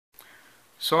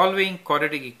Solving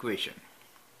quadratic equation.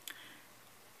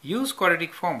 Use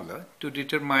quadratic formula to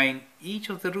determine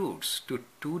each of the roots to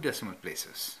two decimal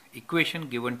places. Equation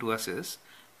given to us is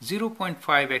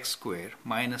 0.5x square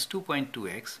minus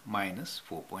 2.2x minus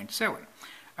 4.7.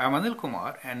 I am Anil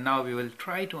Kumar, and now we will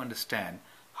try to understand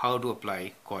how to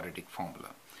apply quadratic formula.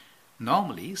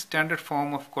 Normally, standard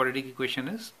form of quadratic equation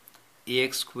is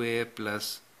ax square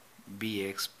plus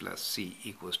bx plus c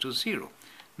equals to 0.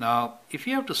 Now, if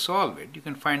you have to solve it, you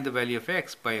can find the value of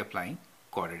x by applying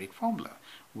quadratic formula,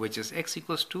 which is x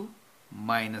equals to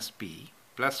minus b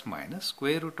plus minus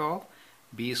square root of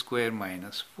b square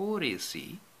minus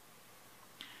 4ac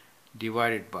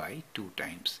divided by 2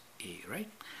 times a, right?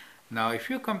 Now, if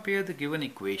you compare the given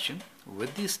equation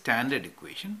with the standard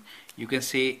equation, you can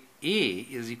say a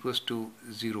is equals to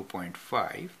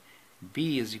 0.5,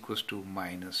 b is equals to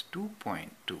minus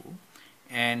 2.2,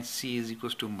 and c is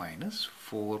equals to minus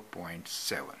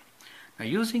 4.7. Now,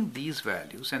 using these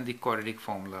values and the quadratic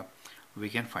formula, we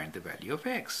can find the value of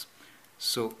x.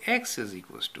 So x is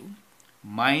equals to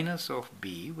minus of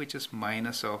b, which is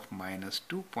minus of minus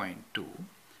 2.2,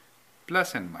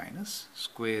 plus and minus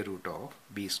square root of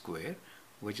b square,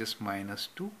 which is minus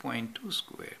 2.2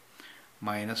 square,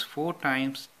 minus 4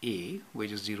 times a,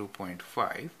 which is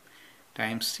 0.5,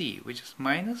 times c, which is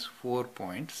minus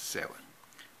 4.7,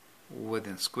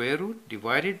 within square root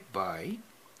divided by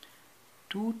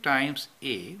 2 times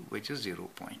a, which is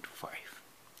 0.5.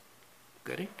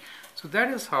 Correct? So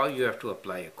that is how you have to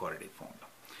apply a quadratic formula.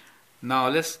 Now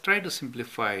let's try to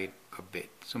simplify it a bit.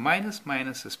 So minus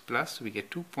minus is plus, we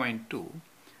get 2.2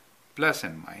 plus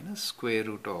and minus square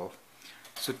root of,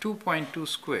 so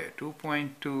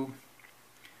 2.2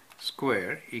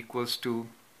 square equals to,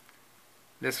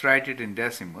 let's write it in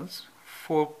decimals,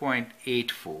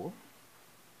 4.84.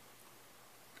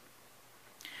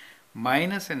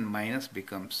 Minus and minus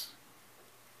becomes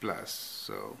plus,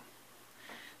 so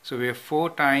we have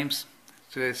 4 times,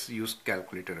 so let's use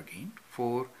calculator again,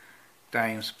 4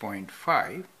 times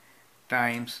 0.5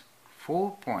 times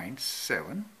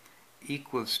 4.7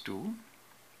 equals to,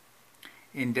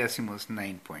 in decimals,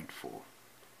 9.4.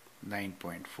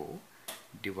 9.4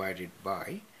 divided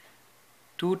by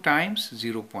 2 times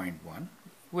 0.1,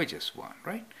 which is 1,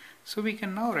 right? So we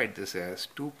can now write this as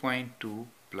 2.2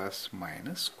 plus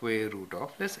minus square root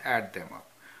of, let's add them up,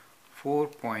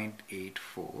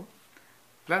 4.84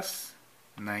 plus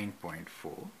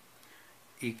 9.4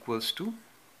 equals to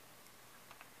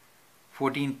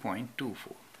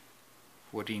 14.24.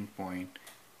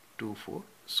 14.24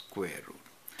 square root.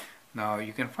 Now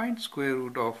you can find square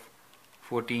root of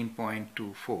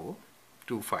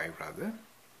 14.25 rather.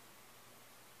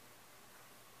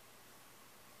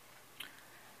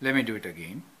 Let me do it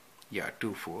again. Yeah,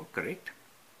 24, correct.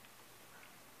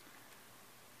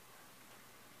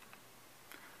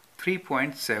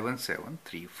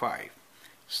 3.7735.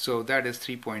 So that is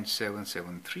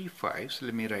 3.7735. So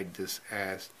let me write this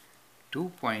as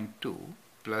 2.2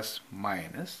 plus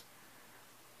minus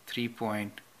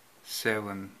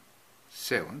 3.77,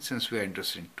 since we are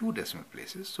interested in two decimal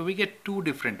places. So we get two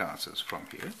different answers from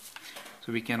here.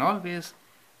 So we can always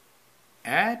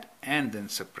add and then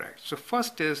subtract. So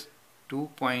first is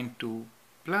 2.2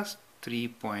 plus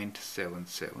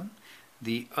 3.77.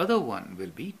 The other one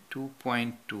will be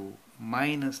 2.2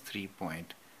 minus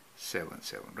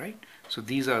 3.77, right? So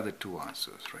these are the two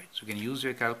answers, right? So you can use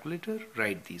your calculator,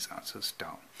 write these answers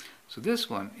down. So this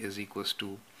one is equals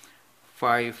to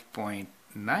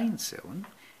 5.97,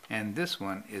 and this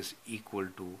one is equal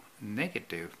to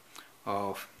negative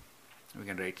of, we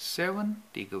can write 7,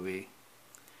 take away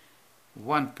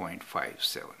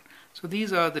 1.57. So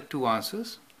these are the two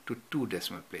answers to two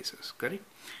decimal places, correct?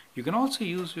 You can also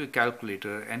use your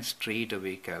calculator and straight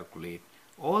away calculate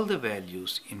all the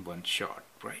values in one shot,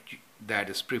 right? That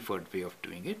is preferred way of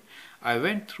doing it. I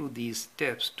went through these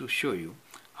steps to show you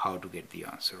how to get the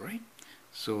answer, right?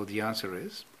 So the answer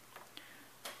is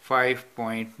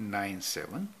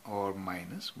 5.97 or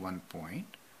minus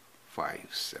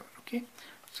 1.57, okay?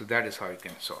 So that is how you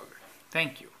can solve it.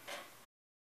 Thank you.